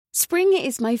Spring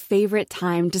is my favorite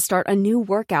time to start a new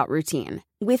workout routine.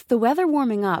 With the weather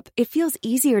warming up, it feels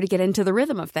easier to get into the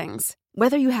rhythm of things.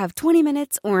 Whether you have 20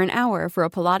 minutes or an hour for a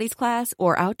Pilates class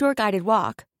or outdoor guided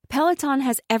walk, Peloton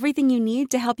has everything you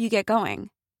need to help you get going.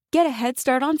 Get a head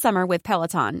start on summer with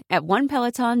Peloton at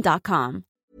onepeloton.com.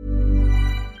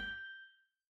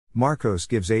 Marcos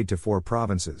gives aid to 4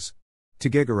 provinces.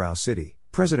 Tuguegarao City,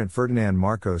 President Ferdinand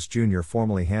Marcos Jr.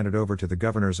 formally handed over to the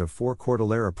governors of 4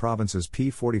 Cordillera provinces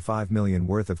 $45 million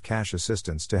worth of cash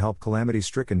assistance to help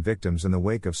calamity-stricken victims in the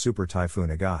wake of Super Typhoon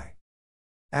Agai.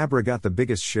 Abra got the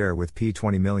biggest share with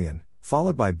 $20 million,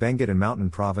 followed by Benguet and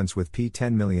Mountain Province with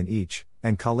 $10 million each,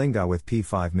 and Kalinga with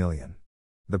 $5 million.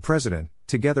 The president,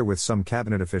 together with some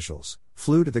cabinet officials,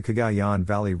 flew to the Cagayan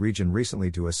Valley region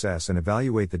recently to assess and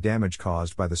evaluate the damage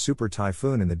caused by the super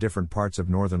typhoon in the different parts of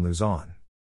northern Luzon.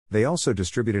 They also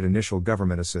distributed initial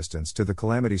government assistance to the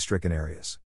calamity-stricken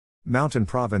areas. Mountain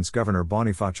Province Governor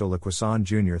Bonifacio Laquasan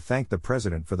Jr. thanked the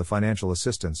president for the financial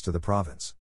assistance to the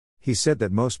province. He said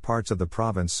that most parts of the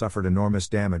province suffered enormous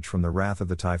damage from the wrath of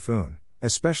the typhoon,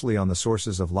 especially on the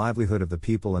sources of livelihood of the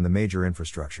people and the major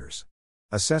infrastructures.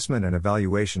 Assessment and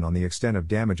evaluation on the extent of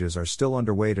damages are still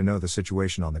underway to know the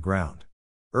situation on the ground.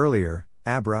 Earlier,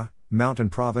 Abra, Mountain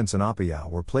Province and Apayao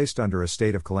were placed under a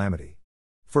state of calamity.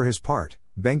 For his part,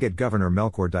 Benguet Governor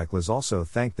Melchor Diclas also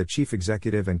thanked the chief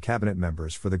executive and cabinet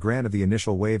members for the grant of the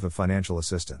initial wave of financial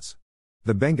assistance.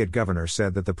 The Benguet governor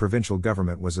said that the provincial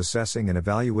government was assessing and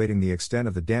evaluating the extent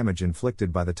of the damage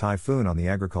inflicted by the typhoon on the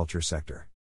agriculture sector.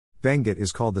 Benguet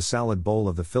is called the salad bowl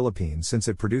of the Philippines since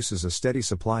it produces a steady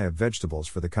supply of vegetables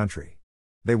for the country.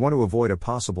 They want to avoid a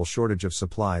possible shortage of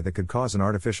supply that could cause an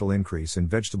artificial increase in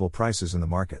vegetable prices in the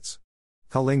markets.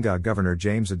 Kalinga Governor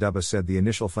James Aduba said the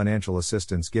initial financial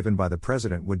assistance given by the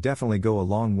president would definitely go a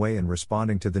long way in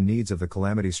responding to the needs of the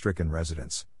calamity-stricken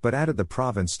residents, but added the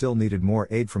province still needed more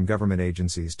aid from government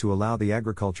agencies to allow the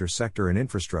agriculture sector and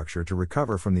infrastructure to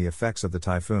recover from the effects of the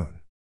typhoon.